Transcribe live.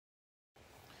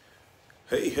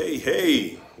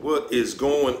Hey, what is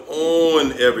going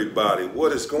on, everybody?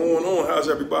 What is going on? How's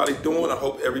everybody doing? I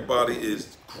hope everybody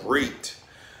is great,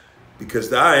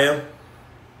 because I am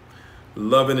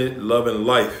loving it, loving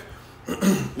life.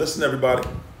 Listen, everybody,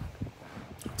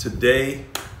 today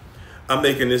I'm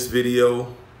making this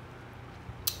video,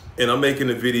 and I'm making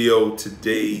a video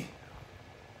today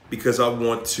because I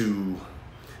want to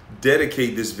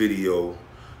dedicate this video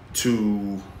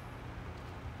to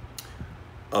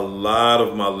a lot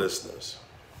of my listeners.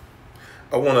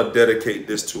 I want to dedicate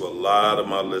this to a lot of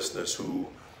my listeners who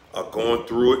are going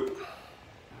through it,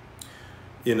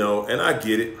 and I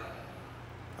get it.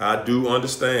 I do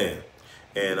understand,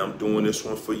 and I'm doing this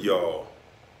one for y'all.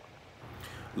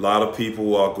 A lot of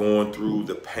people are going through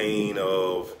the pain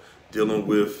of dealing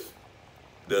with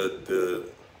the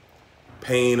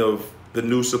pain of the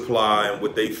new supply and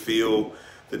what they feel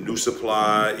the new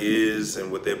supply is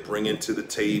and what they're bringing to the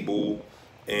table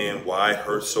and why it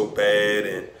hurts so bad.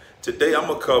 And today I'm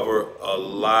gonna cover a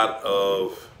lot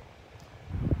of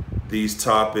these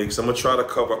topics. I'm gonna try to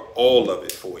cover all of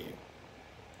it for you.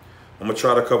 I'm gonna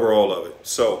try to cover all of it.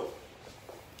 So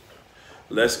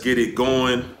let's get it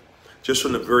going just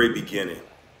from the very beginning.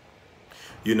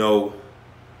 You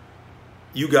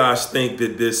guys think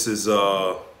that this is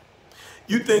a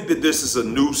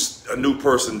new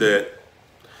person that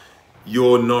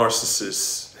your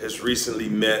narcissist has recently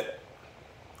met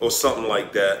or something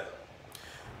like that.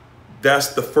 That's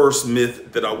the first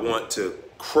myth that I want to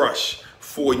crush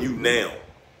for you now.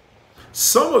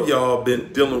 Some of y'all have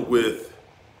been dealing with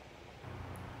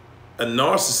a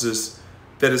narcissist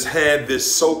that has had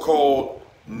this so-called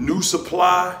new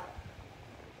supply.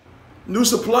 New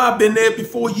supply been there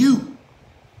before you.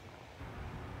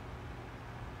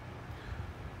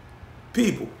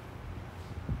 People,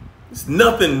 it's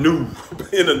nothing new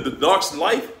in the narc's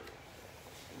life.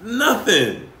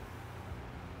 Nothing.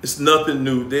 It's nothing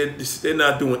new. They're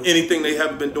not doing anything they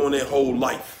haven't been doing their whole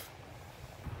life.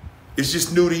 It's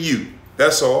just new to you.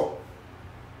 That's all.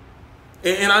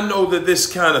 And I know that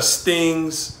this kind of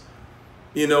stings,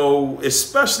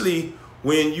 especially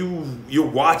when you're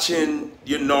watching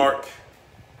your narc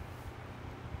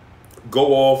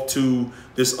go off to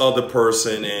this other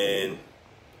person, and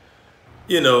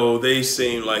they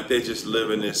seem like they're just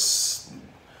living this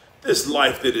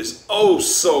life that is oh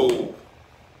so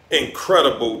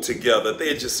incredible together.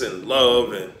 They're just in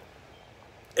love and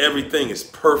everything is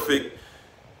perfect.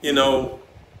 They're on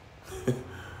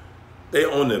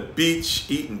the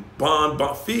beach eating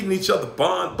feeding each other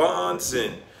bonbons,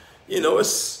 and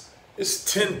it's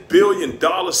 $10 billion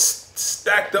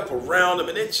stacked up around them,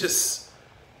 and they're just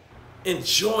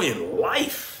enjoying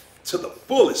life to the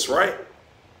fullest, right?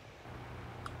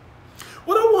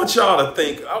 What I want y'all to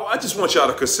think, I just want y'all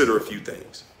to consider a few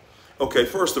things. Okay,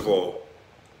 first of all,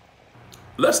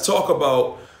 let's talk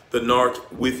about the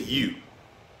narc with you.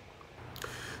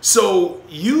 So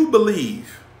you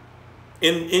believe,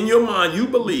 in your mind, you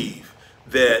believe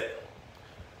that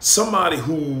somebody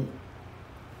who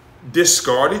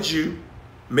discarded you,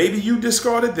 maybe you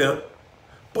discarded them,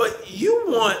 but you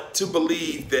want to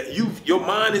believe that your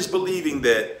mind is believing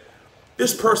that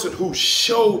this person who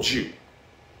showed you,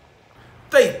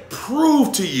 they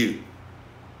proved to you,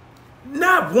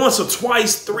 not once or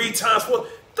twice, 3 times, 4,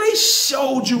 they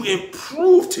showed you and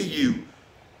proved to you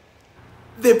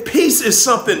that peace is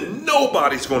something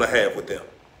nobody's going to have with them.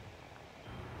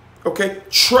 Okay?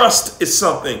 Trust is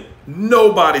something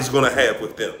nobody's going to have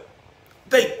with them.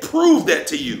 They proved that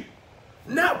to you.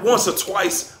 Not once or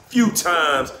twice, few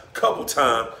times, couple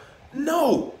times.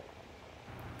 No.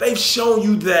 They've shown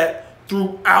you that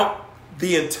throughout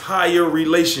the entire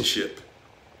relationship.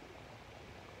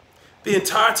 The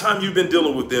entire time you've been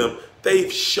dealing with them,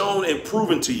 they've shown and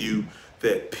proven to you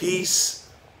that peace,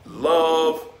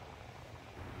 love,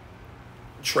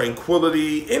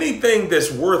 tranquility, anything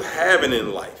that's worth having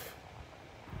in life,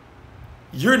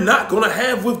 you're not going to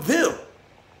have with them.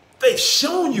 They've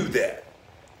shown you that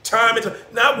time and time,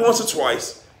 not once or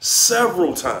twice,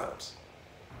 several times.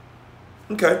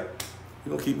 Okay,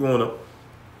 we're going to keep going up.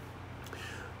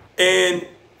 And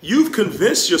you've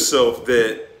convinced yourself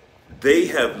that they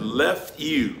have left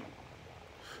you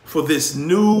for this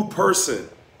new person.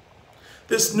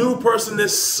 This new person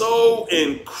is so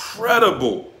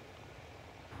incredible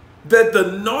that the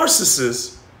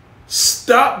narcissist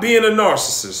stopped being a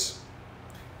narcissist.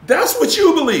 That's what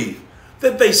you believe.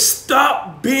 That they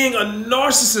stopped being a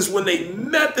narcissist when they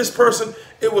met this person.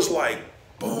 It was like,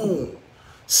 boom,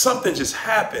 something just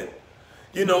happened.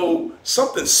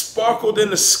 Something sparkled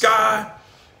in the sky,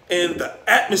 and the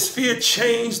atmosphere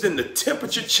changed and the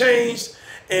temperature changed,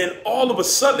 and all of a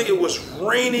sudden it was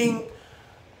raining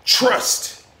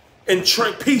trust and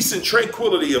peace and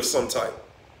tranquility of some type.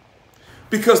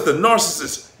 Because the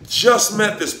narcissist just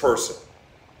met this person.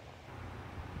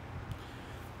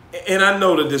 And I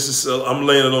know that this is, I'm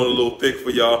laying it on a little thick for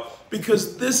y'all,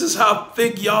 because this is how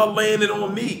thick y'all laying it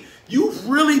on me. You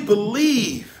really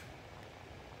believe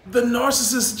the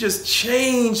narcissist just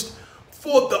changed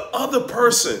for the other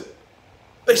person.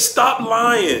 They stopped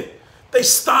lying. They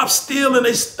stopped stealing.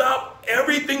 They stopped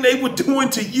everything they were doing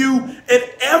to you and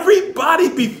everybody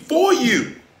before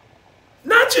you.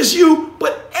 Not just you,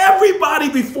 but everybody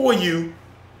before you.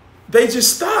 They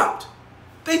just stopped.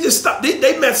 They just stopped.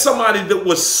 They met somebody that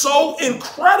was so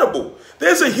incredible.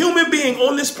 There's a human being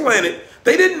on this planet.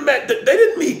 They didn't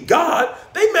meet God.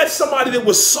 They met somebody that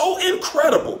was so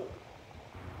incredible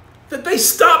that they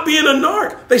stopped being a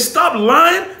narc. They stopped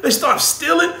lying. They stopped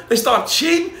stealing. They stopped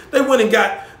cheating. They went and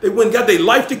got their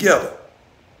life together.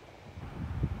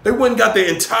 They went and got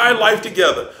their entire life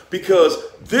together because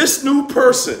this new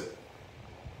person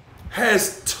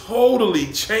has totally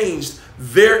changed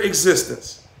their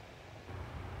existence.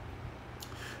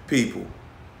 People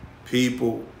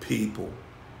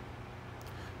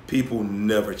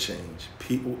never change.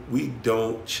 We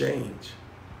don't change.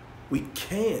 We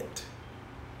can't.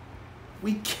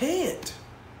 We can't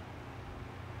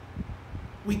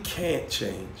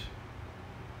change.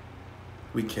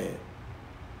 We can't.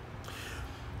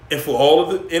 And for all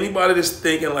of anybody that's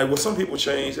thinking like, well, some people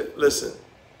change. Listen,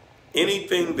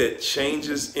 anything that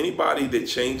changes, anybody that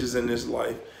changes in this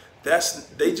life,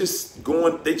 they just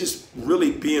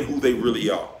really being who they really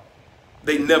are.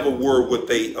 They never were what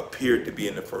they appeared to be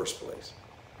in the first place.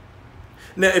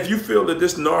 Now, if you feel that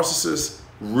this narcissist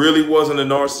really wasn't a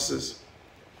narcissist,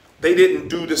 they didn't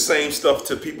do the same stuff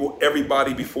to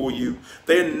everybody before you.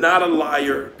 They're not a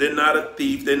liar. They're not a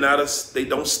thief. They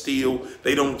don't steal.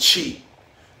 They don't cheat.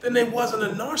 Then they wasn't a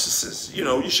narcissist. You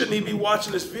know, you shouldn't even be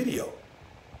watching this video.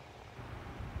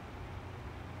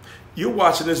 You're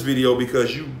watching this video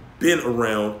because you've been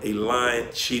around a lying,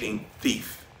 cheating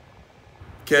thief.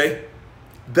 Okay?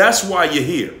 That's why you're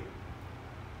here.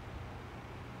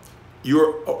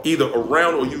 You're either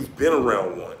around or you've been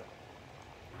around one.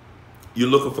 You're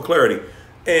looking for clarity.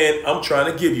 And I'm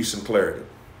trying to give you some clarity.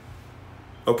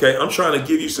 Okay? I'm trying to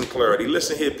give you some clarity.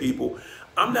 Listen here, people.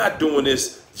 I'm not doing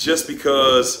this just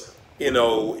because, you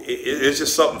know, it's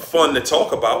just something fun to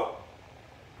talk about.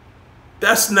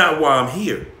 That's not why I'm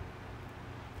here.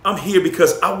 I'm here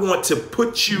because I want to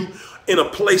put you in a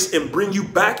place and bring you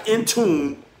back in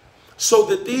tune so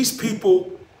that these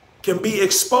people can be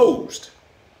exposed.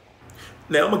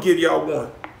 Now, I'm going to give y'all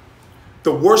one.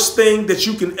 The worst thing that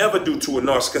you can ever do to a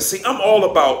narcissist. See, I'm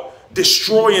all about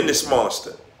destroying this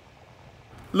monster.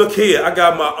 Look here, I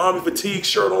got my Army Fatigue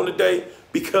shirt on today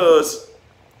because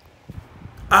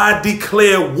I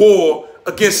declare war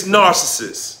against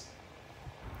narcissists.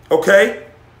 Okay?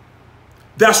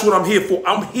 That's what I'm here for.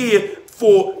 I'm here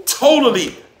for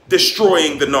totally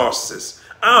destroying the narcissist.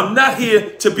 I'm not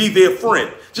here to be their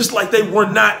friend. Just like they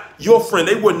were not your friend.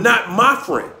 They were not my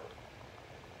friend.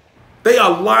 They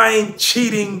are lying,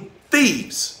 cheating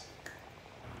thieves.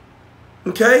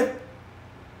 Okay?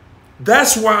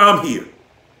 That's why I'm here.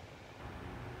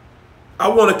 I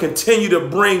want to continue to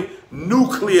bring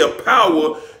nuclear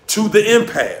power to the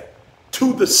empath,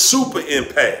 to the super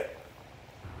empath.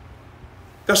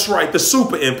 That's right, the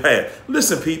super empath.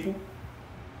 Listen, people,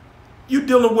 you're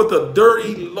dealing with a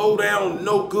dirty, low-down,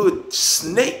 no-good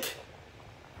snake.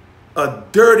 A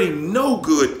dirty,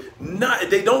 no-good,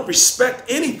 they don't respect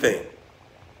anything.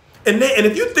 And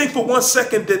if you think for 1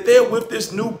 second that they're with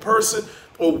this new person,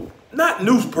 or not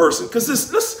new person,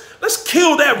 because let's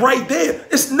kill that right there.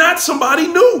 It's not somebody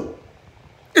new.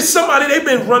 It's somebody they've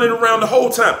been running around the whole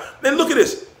time. Then look at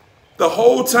this. The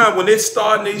whole time when they're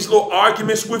starting these little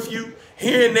arguments with you,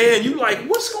 here and there, and you like,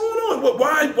 what's going on?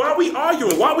 Why are we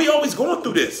arguing? Why are we always going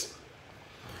through this?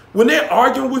 When they're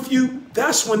arguing with you,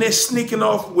 that's when they're sneaking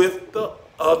off with the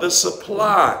other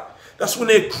supply. That's when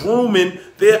they're grooming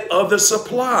their other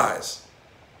supplies.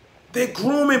 They're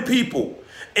grooming people.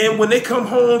 And when they come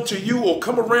home to you or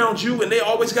come around you and they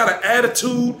always got an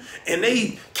attitude and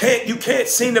you can't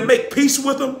seem to make peace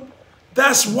with them,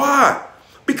 that's why.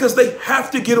 Because they have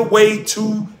to get away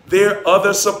to their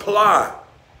other supply.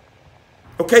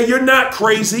 Okay, you're not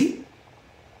crazy.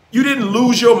 You didn't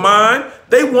lose your mind.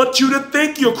 They want you to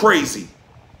think you're crazy.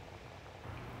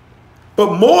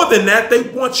 But more than that, they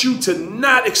want you to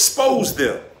not expose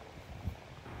them.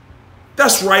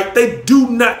 That's right. They do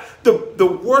not.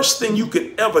 The worst thing you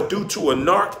could ever do to a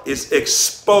narc is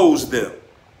expose them.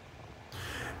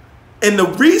 And the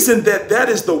reason that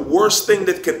is the worst thing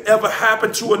that can ever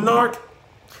happen to a narc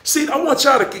See, I want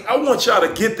y'all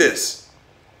to get this.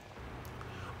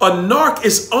 A narc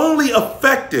is only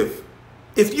effective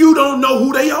if you don't know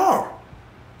who they are.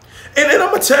 And I'm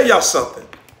going to tell y'all something.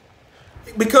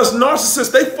 Because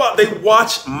narcissists, they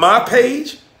watch my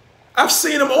page. I've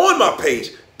seen them on my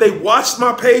page. They watch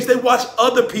my page. They watch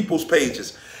other people's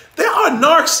pages. There are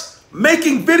narcs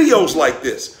making videos like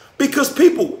this because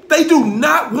people, they do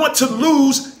not want to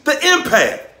lose the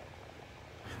empath.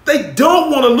 They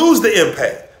don't want to lose the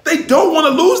empath. They don't want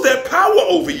to lose their power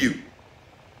over you.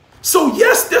 So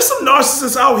yes, there's some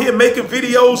narcissists out here making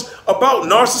videos about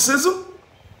narcissism.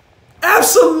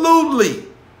 Absolutely.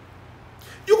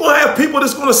 You're going to have people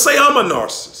that's going to say I'm a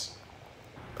narcissist.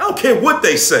 I don't care what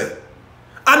they say.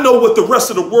 I know what the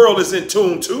rest of the world is in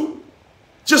tune to.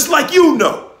 Just like you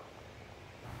know.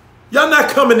 Y'all not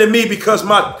coming to me because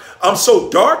I'm so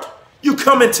dark. You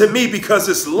coming to me because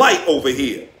it's light over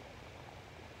here.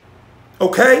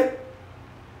 Okay?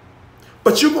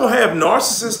 But you're going to have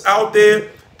narcissists out there.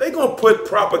 They're going to put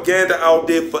propaganda out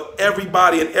there for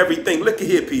everybody and everything. Look at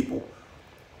here, people.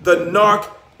 The narc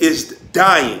is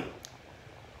dying.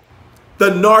 The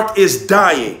narc is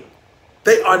dying.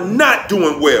 They are not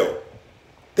doing well.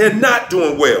 They're not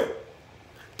doing well.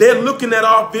 They're looking at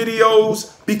our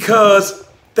videos because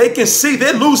they can see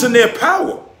they're losing their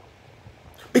power.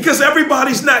 Because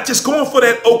everybody's not just going for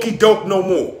that okie doke no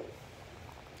more.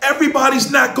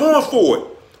 Everybody's not going for it.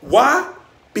 Why?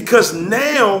 Because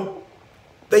now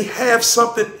they have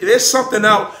something, there's something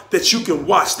out that you can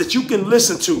watch, that you can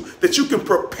listen to, that you can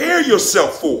prepare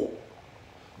yourself for.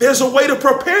 There's a way to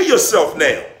prepare yourself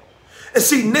now. And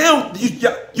see, now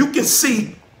you can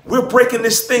see we're breaking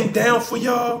this thing down for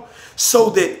y'all so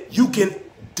that you can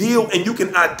deal and you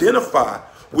can identify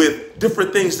with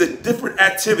different things, that different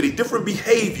activity, different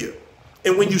behavior.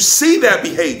 And when you see that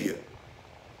behavior,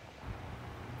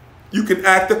 you can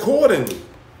act accordingly.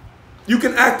 You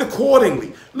can act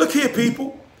accordingly. Look here,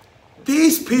 people.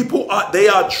 These people they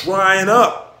are drying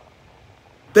up.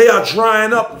 They are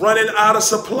drying up, running out of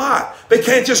supply. They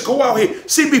can't just go out here.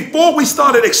 See, before we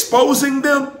started exposing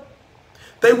them,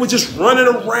 they were just running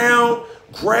around,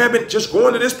 grabbing, just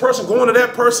going to this person, going to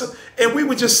that person. And we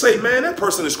would just say, man, that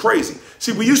person is crazy.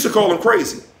 See, we used to call them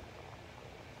crazy.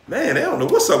 Man, they don't know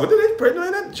what's up with it.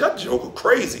 Man, that judge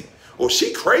crazy. Or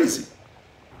she crazy.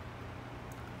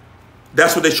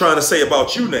 That's what they're trying to say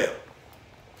about you now.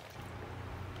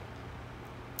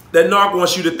 That narc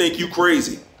wants you to think you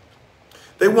crazy.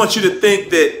 They want you to think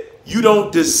that you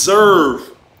don't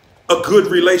deserve a good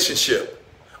relationship,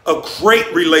 a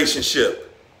great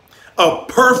relationship, a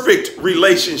perfect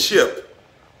relationship.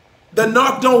 The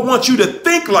narc don't want you to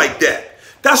think like that.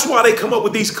 That's why they come up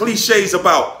with these cliches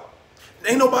about,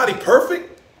 ain't nobody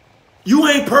perfect. You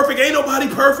ain't perfect. Ain't nobody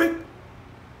perfect.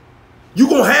 You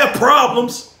gonna have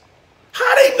problems.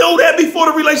 How they know that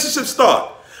before the relationship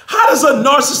starts? How does a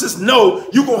narcissist know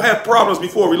you're going to have problems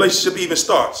before a relationship even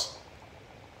starts?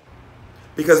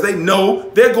 Because they know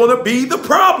they're going to be the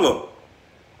problem.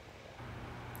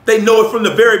 They know it from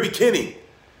the very beginning.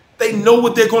 They know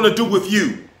what they're going to do with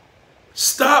you.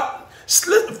 Stop.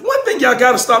 One thing y'all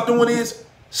got to stop doing is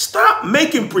stop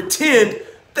making pretend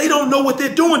they don't know what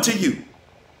they're doing to you.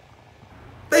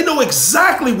 They know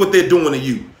exactly what they're doing to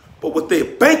you. But what they're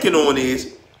banking on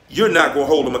is you're not going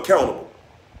to hold them accountable.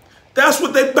 That's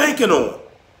what they're banking on.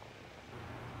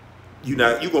 You're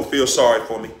going to feel sorry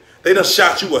for me. They done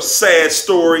shot you a sad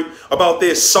story about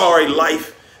their sorry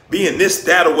life, being this,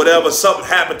 that, or whatever. Something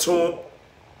happened to them.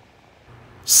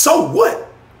 So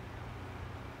what?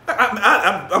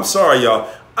 I'm sorry,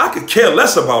 y'all. I could care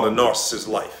less about a narcissist's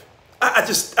life. I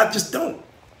just don't.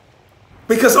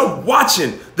 Because I'm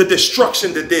watching the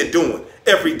destruction that they're doing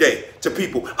every day to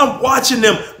people. I'm watching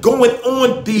them going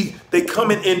on they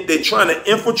coming in, they're trying to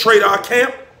infiltrate our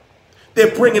camp.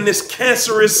 They're bringing this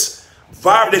cancerous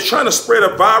virus. They're trying to spread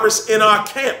a virus in our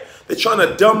camp. They're trying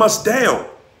to dumb us down.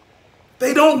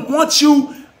 They don't want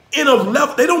you in a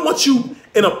level. They don't want you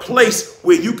in a place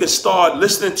where you can start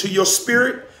listening to your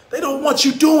spirit. They don't want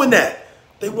you doing that.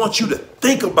 They want you to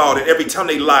think about it every time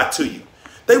they lie to you.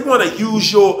 They want to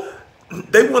use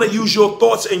your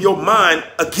thoughts and your mind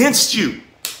against you.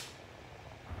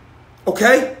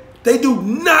 Okay? They do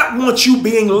not want you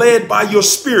being led by your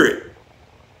spirit.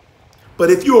 But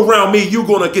if you're around me, you're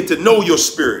going to get to know your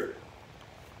spirit.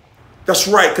 That's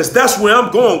right, because that's where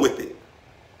I'm going with it.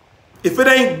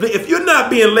 If you're not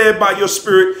being led by your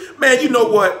spirit, man, you know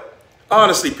what?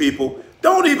 Honestly, people,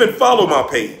 don't even follow my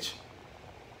page.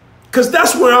 Because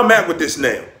that's where I'm at with this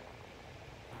now.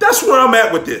 That's where I'm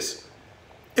at with this.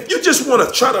 If you just want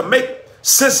to try to make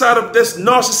sense out of this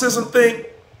narcissism thing,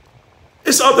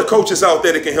 there's other coaches out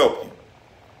there that can help you.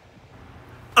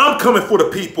 I'm coming for the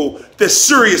people that's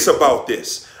serious about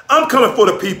this. I'm coming for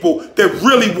the people that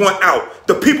really want out.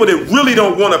 The people that really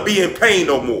don't want to be in pain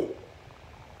no more.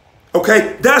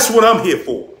 Okay? That's what I'm here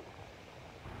for.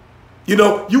 You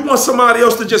know, you want somebody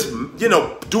else to just, you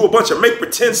know, do a bunch of make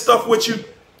pretend stuff with you.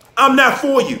 I'm not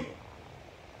for you.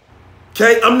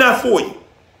 Okay? I'm not for you.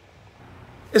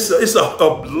 It's a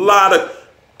lot of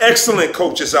excellent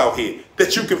coaches out here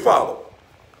that you can follow.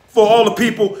 For all the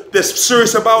people that's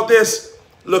serious about this,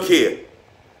 look here.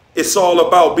 It's all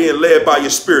about being led by your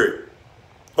spirit.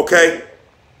 Okay?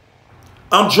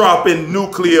 I'm dropping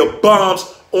nuclear bombs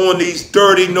on these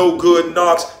dirty, no good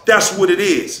knocks. That's what it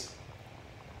is.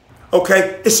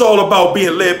 Okay? It's all about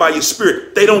being led by your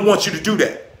spirit. They don't want you to do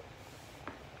that.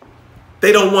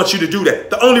 They don't want you to do that.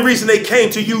 The only reason they came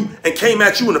to you and came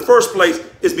at you in the first place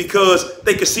is because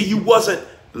they could see you wasn't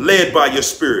led by your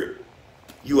spirit.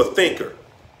 You a thinker.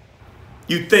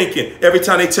 You thinking. Every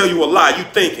time they tell you a lie, you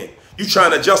thinking. You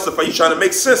trying to justify. You trying to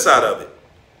make sense out of it.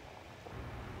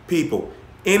 People,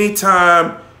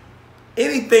 anytime,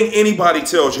 anything anybody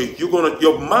tells you,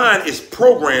 your mind is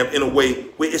programmed in a way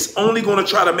where it's only going to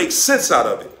try to make sense out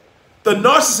of it. The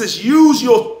narcissist use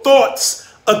your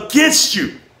thoughts against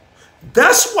you.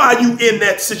 That's why you in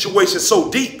that situation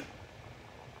so deep.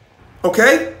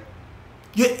 Okay?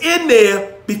 You're in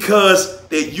there because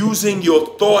they're using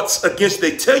your thoughts against you.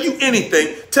 They tell you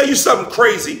anything, tell you something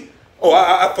crazy. Oh,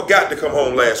 I forgot to come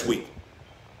home last week.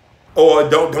 Or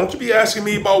don't you be asking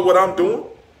me about what I'm doing.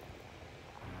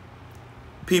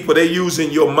 People, they're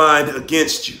using your mind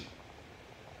against you.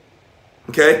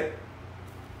 Okay?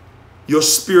 Your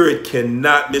spirit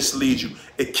cannot mislead you.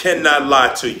 It cannot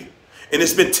lie to you. And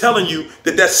it's been telling you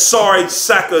that sorry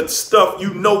sack of stuff,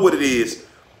 you know what it is,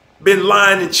 been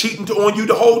lying and cheating on you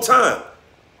the whole time.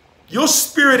 Your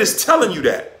spirit is telling you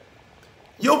that.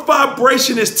 Your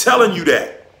vibration is telling you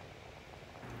that.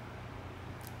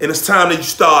 And it's time that you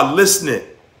start listening.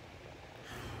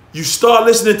 You start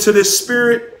listening to this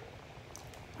spirit,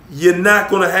 you're not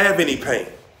going to have any pain.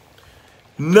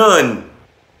 None.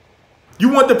 You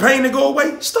want the pain to go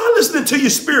away? Start listening to your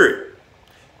spirit.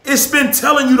 It's been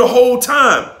telling you the whole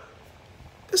time.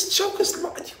 This joker's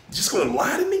just going to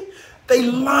lie to me? They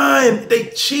lying, they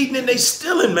cheating, and they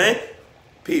stealing, man.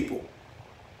 People.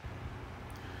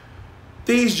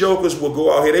 These jokers will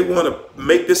go out here. They want to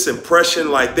make this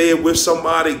impression like they're with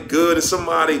somebody good and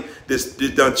somebody that's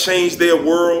done changed their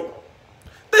world.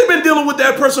 They've been dealing with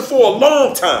that person for a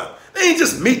long time. They ain't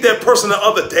just meet that person the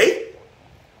other day.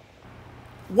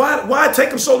 Why take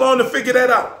them so long to figure that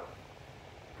out?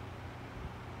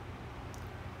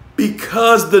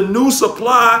 Because the new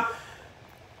supply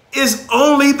is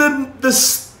only well,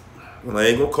 I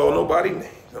ain't gonna call nobody names.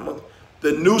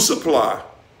 The new supply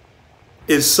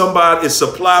is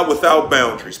supply without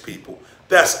boundaries, people.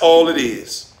 That's all it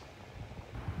is.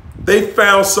 They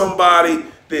found somebody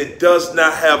that does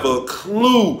not have a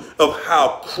clue of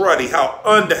how cruddy, how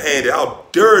underhanded, how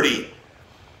dirty,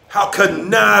 how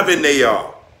conniving they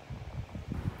are.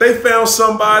 They found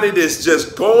somebody that's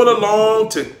just going along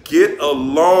to get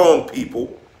along,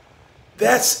 people.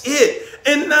 That's it.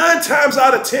 And 9 times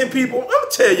out of 10 people, I'm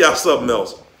going to tell y'all something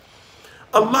else.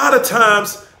 A lot of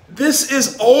times, this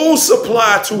is old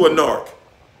supply to a narc.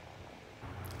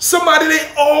 Somebody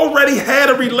they already had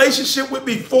a relationship with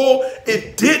before.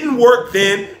 It didn't work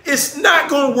then. It's not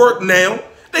going to work now.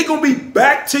 They're going to be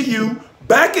back to you,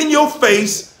 back in your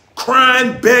face,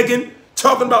 crying, begging,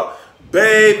 talking about,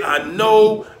 babe, I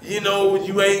know,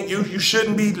 you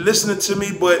shouldn't be listening to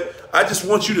me, but I just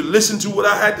want you to listen to what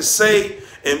I had to say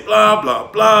and blah,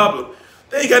 blah, blah, blah.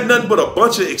 They ain't got nothing but a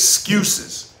bunch of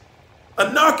excuses. A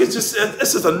narc is just,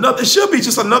 it should be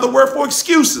just another word for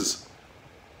excuses.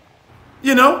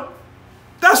 You know,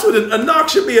 that's what a narc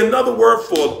should be, another word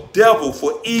for devil,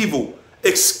 for evil,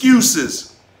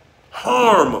 excuses,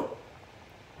 harm,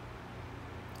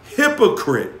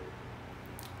 hypocrite.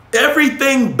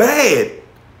 Everything bad,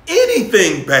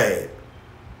 anything bad.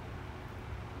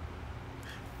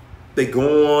 They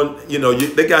go on,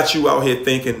 they got you out here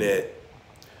thinking that,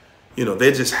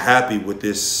 they're just happy with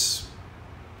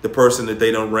the person that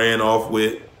they done ran off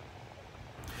with.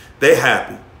 They're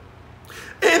happy.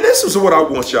 And this is what I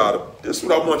want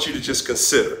you to just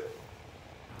consider.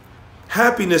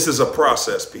 Happiness is a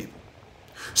process, people.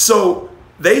 So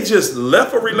they just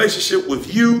left a relationship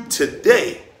with you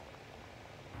today,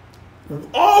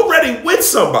 already with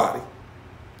somebody.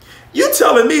 You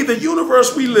telling me the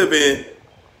universe we live in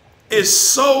is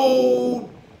so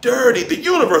dirty? The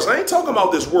universe, I ain't talking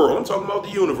about this world. I'm talking about the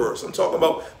universe. I'm talking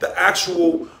about the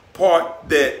actual part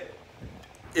that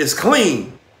is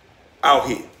clean out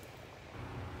here.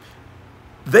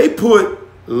 They put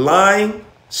lying,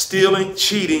 stealing,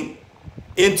 cheating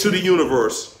into the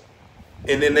universe,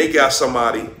 and then they got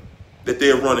somebody that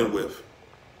they're running with.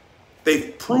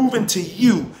 They've proven to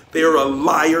you they're a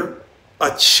liar,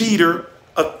 a cheater,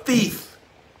 a thief.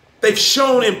 They've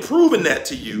shown and proven that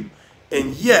to you,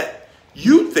 and yet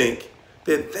you think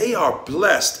that they are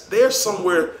blessed. They're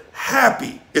somewhere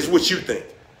happy, is what you think,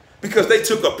 because they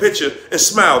took a picture and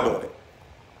smiled on it.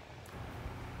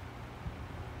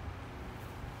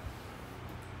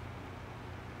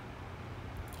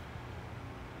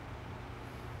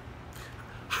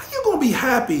 How you gonna be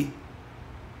happy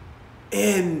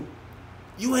and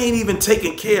you ain't even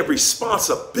taking care of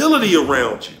responsibility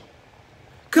around you?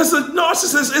 Because a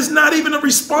narcissist is not even a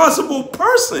responsible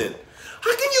person.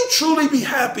 How can you truly be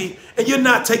happy and you're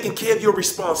not taking care of your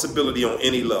responsibility on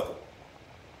any level?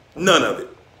 None of it.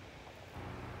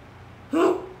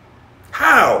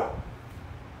 How?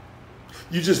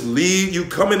 You just leave, you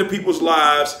come into people's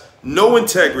lives, no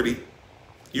integrity,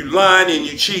 you lying and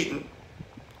you cheating,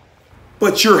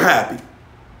 but you're happy.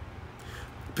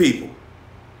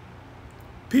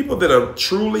 People that are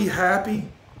truly happy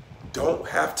don't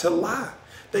have to lie.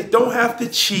 They don't have to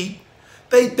cheat.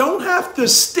 They don't have to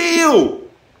steal.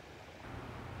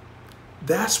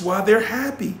 That's why they're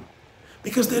happy,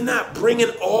 because they're not bringing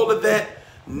all of that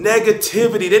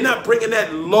negativity. They're not bringing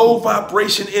that low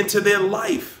vibration into their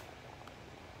life.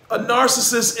 A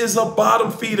narcissist is a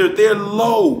bottom feeder. They're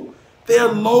low.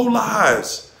 They're low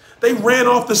lives. They ran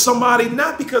off to somebody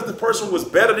not because the person was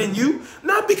better than you,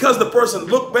 not because the person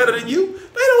looked better than you.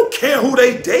 They don't care who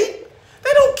they date.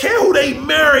 They don't care who they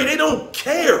marry. They don't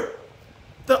care.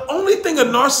 The only thing a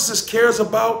narcissist cares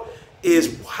about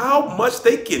is how much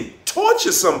they can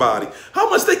torture somebody, how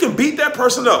much they can beat that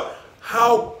person up.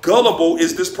 How gullible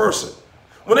is this person?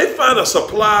 When they find a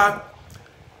supply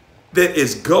that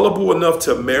is gullible enough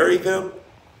to marry them,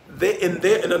 in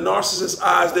the narcissist's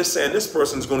eyes, they're saying, this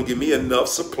person is going to give me enough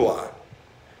supply.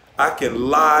 I can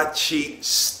lie, cheat,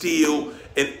 steal,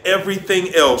 and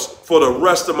everything else for the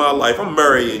rest of my life. I'm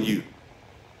marrying you.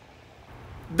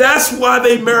 That's why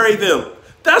they marry them.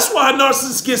 That's why a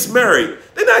narcissist gets married.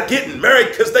 They're not getting married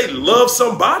because they love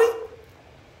somebody.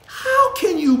 How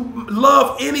can you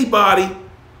love anybody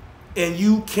and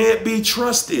you can't be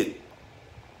trusted?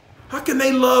 How can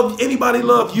anybody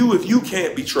love you if you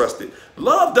can't be trusted?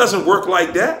 Love doesn't work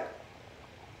like that.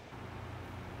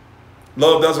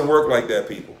 Love doesn't work like that,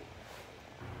 people.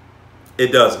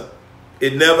 It doesn't.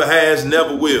 It never has,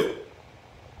 never will.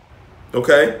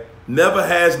 Okay? Never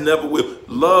has, never will.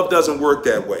 Love doesn't work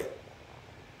that way.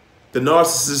 The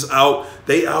narcissist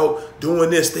they out doing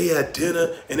this. They at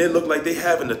dinner and it look like they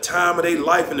having the time of their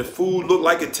life and the food look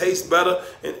like it tastes better.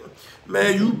 And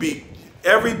man, you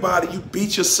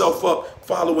beat yourself up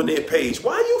following their page.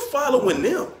 Why are you following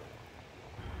them?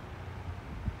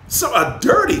 So a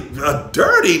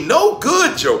dirty, no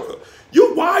good joker.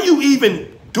 Why are you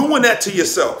even doing that to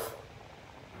yourself?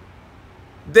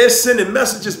 They're sending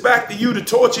messages back to you to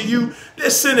torture you.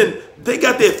 They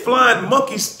got their flying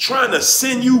monkeys trying to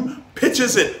send you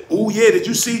pictures and, oh yeah, did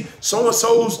you see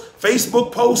so-and-so's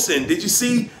Facebook post and did you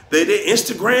see their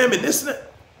Instagram and this and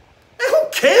that? Man, who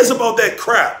cares about that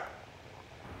crap?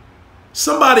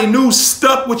 Somebody new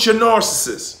stuck with your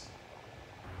narcissist.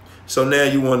 So now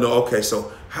you want to know, okay,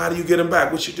 so how do you get them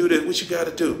back? What you do this? What you got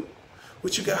to do?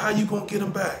 How you going to get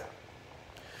them back?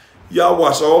 Y'all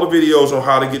watch all the videos on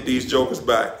how to get these jokers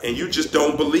back, and you just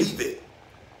don't believe it.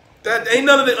 That ain't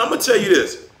none of it. I'm going to tell you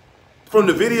this. From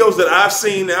the videos that I've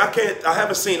seen, I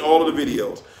haven't seen all of the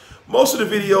videos. Most of the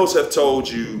videos have told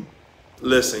you,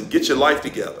 listen, get your life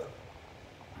together.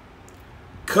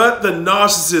 Cut the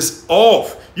narcissist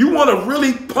off. You want to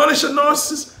really punish a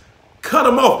narcissist? Cut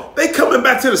them off. They coming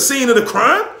back to the scene of the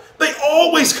crime. They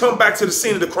always come back to the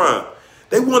scene of the crime.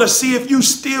 They want to see if you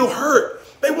still hurt.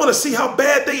 They want to see how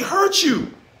bad they hurt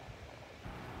you.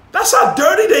 That's how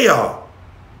dirty they are.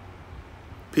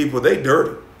 People, they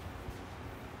dirty.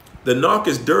 The narc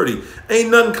is dirty.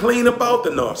 Ain't nothing clean about the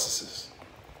narcissist.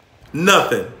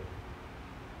 Nothing.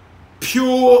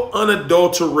 Pure,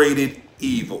 unadulterated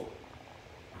evil.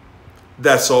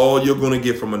 That's all you're going to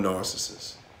get from a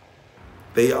narcissist.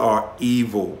 They are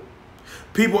evil.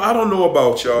 People, I don't know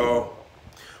about y'all,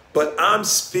 but I'm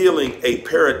feeling a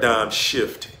paradigm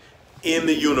shift in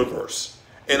the universe.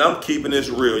 And I'm keeping this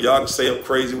real. Y'all can say I'm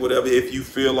crazy, whatever. If you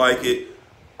feel like it,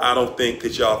 I don't think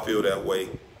that y'all feel that way.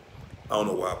 I don't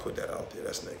know why I put that out there.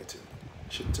 That's negative.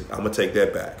 I'm going to take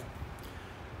that back.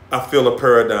 I feel a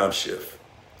paradigm shift.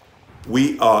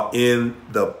 We are in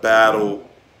the battle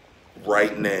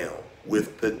right now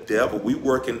with the devil. We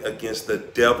working against the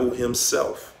devil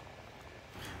himself.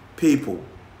 People,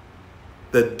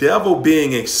 the devil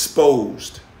being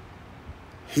exposed,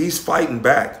 he's fighting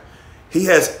back. He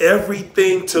has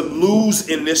everything to lose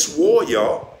in this war,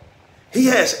 y'all. He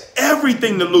has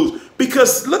everything to lose,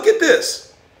 because look at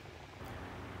this.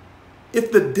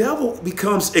 If the devil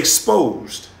becomes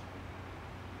exposed,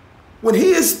 when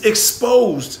he is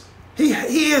exposed, he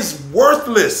is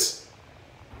worthless.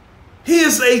 He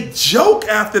is a joke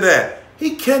after that.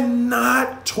 He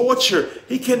cannot torture.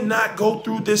 He cannot go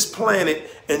through this planet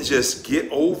and just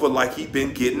get over like he's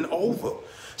been getting over.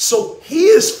 So he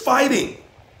is fighting.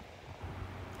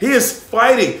 He is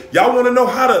fighting. Y'all want to know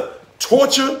how to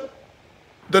torture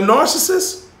the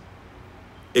narcissist?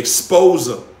 Expose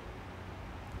them.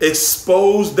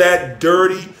 Expose that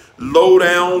dirty, low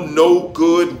down, no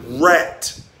good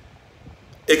rat.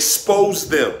 Expose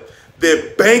them.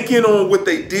 They're banking on what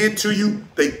they did to you.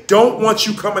 They don't want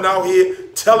you coming out here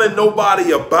telling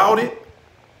nobody about it.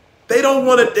 They don't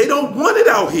want it. They don't want it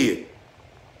out here.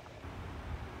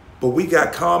 But we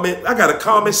got comment. I got a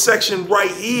comment section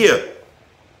right here.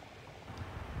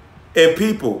 And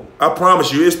people, I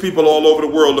promise you, there's people all over the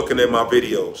world looking at my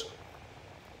videos.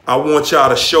 I want y'all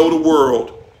to show the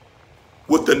world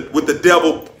what the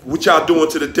devil, what y'all doing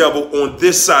to the devil on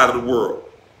this side of the world.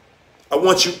 I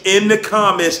want you in the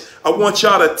comments. I want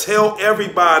y'all to tell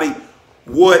everybody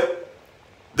what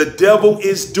the devil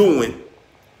is doing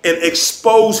and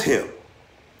expose him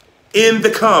in the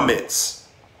comments.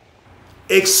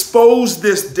 Expose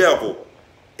this devil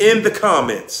in the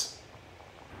comments.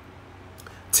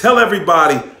 Tell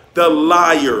everybody the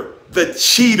liar, the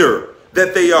cheater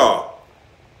that they are.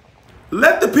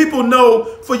 Let the people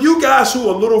know. For you guys who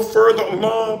are a little further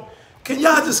along, can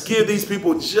y'all just give these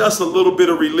people just a little bit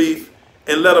of relief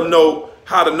and let them know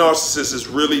how the narcissist is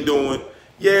really doing?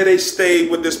 Yeah, they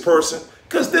stayed with this person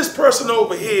because this person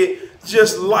over here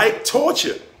just like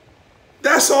torture.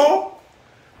 That's all.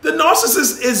 The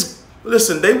narcissist is,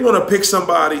 listen, they want to pick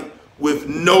somebody with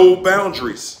no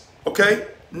boundaries, okay?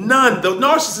 None. The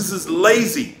narcissist is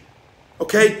lazy,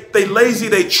 okay? They lazy,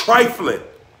 they trifling.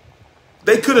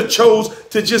 They could have chose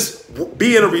to just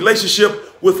be in a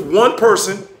relationship with one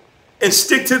person and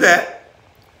stick to that.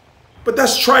 But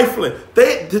that's trifling.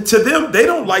 To them, they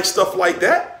don't like stuff like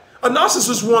that. A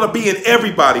narcissist want to be in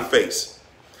everybody's face.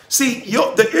 See,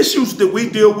 the issues that we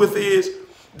deal with is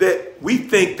that we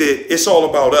think that it's all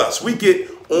about us. We get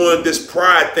on this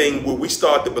pride thing where we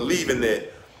start to believe in that,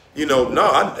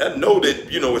 I know that,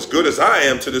 as good as I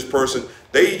am to this person,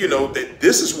 they, that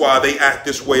this is why they act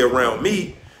this way around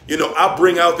me. I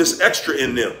bring out this extra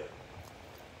in them.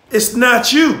 It's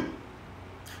not you.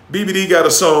 BBD got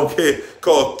a song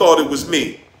called Thought It Was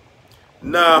Me.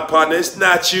 Nah, partner, it's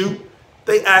not you.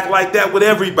 They act like that with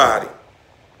everybody.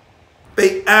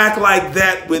 They act like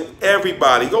that with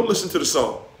everybody. Go listen to the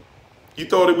song. You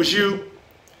thought it was you?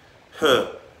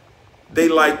 Huh. They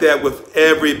like that with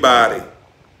everybody.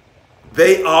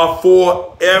 They are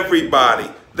for everybody.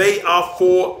 They are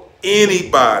for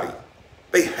anybody.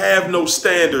 They have no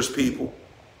standards, people.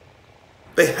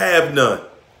 They have none.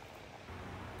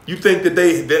 You think that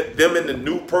them and the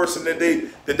new person that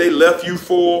they left you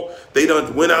for, they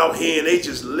done went out here and they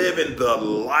just living the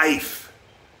life.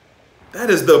 That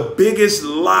is the biggest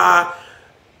lie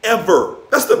ever.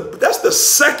 That's the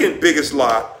second biggest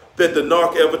lie that the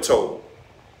narc ever told.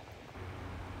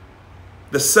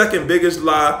 The second biggest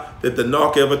lie that the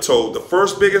narc ever told. The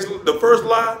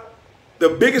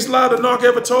biggest lie the narc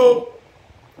ever told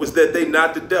was that they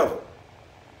not the devil.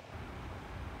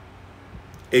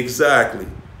 Exactly.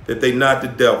 That they not the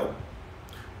devil.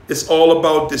 It's all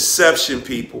about deception,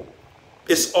 people.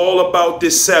 It's all about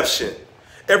deception.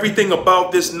 Everything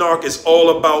about this narc is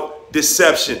all about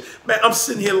deception. Man, I'm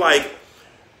sitting here like,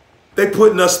 they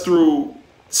putting us through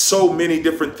so many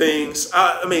different things.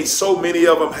 I mean, so many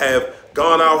of them have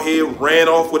gone out here, ran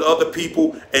off with other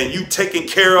people, and you taking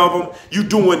care of them. You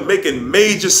making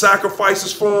major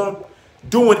sacrifices for them.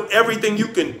 Doing everything you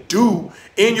can do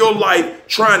in your life,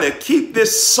 trying to keep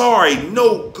this sorry,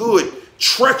 no good,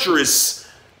 treacherous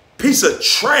piece of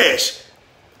trash.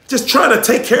 Just trying to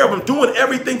take care of them, doing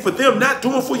everything for them, not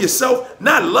doing for yourself,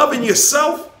 not loving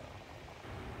yourself.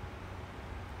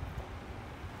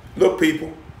 Look,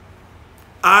 people,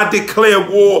 I declare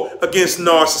war against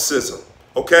narcissism,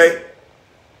 okay?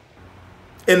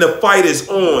 And the fight is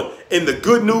on. And the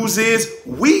good news is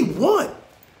we won.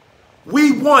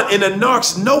 We won, and the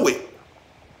narcs know it.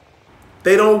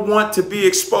 They don't want to be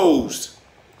exposed.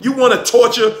 You want to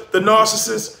torture the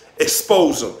narcissist?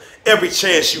 Expose them every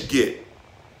chance you get.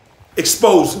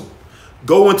 Expose them.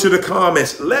 Go into the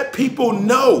comments. Let people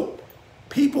know.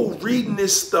 People reading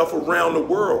this stuff around the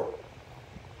world.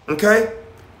 Okay?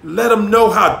 Let them know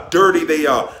how dirty they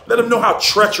are. Let them know how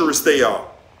treacherous they are.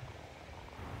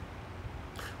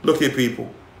 Look here,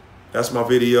 people. That's my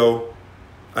video.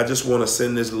 I just want to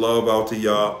send this love out to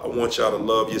y'all. I want y'all to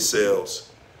love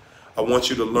yourselves. I want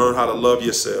you to learn how to love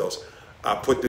yourselves. I put this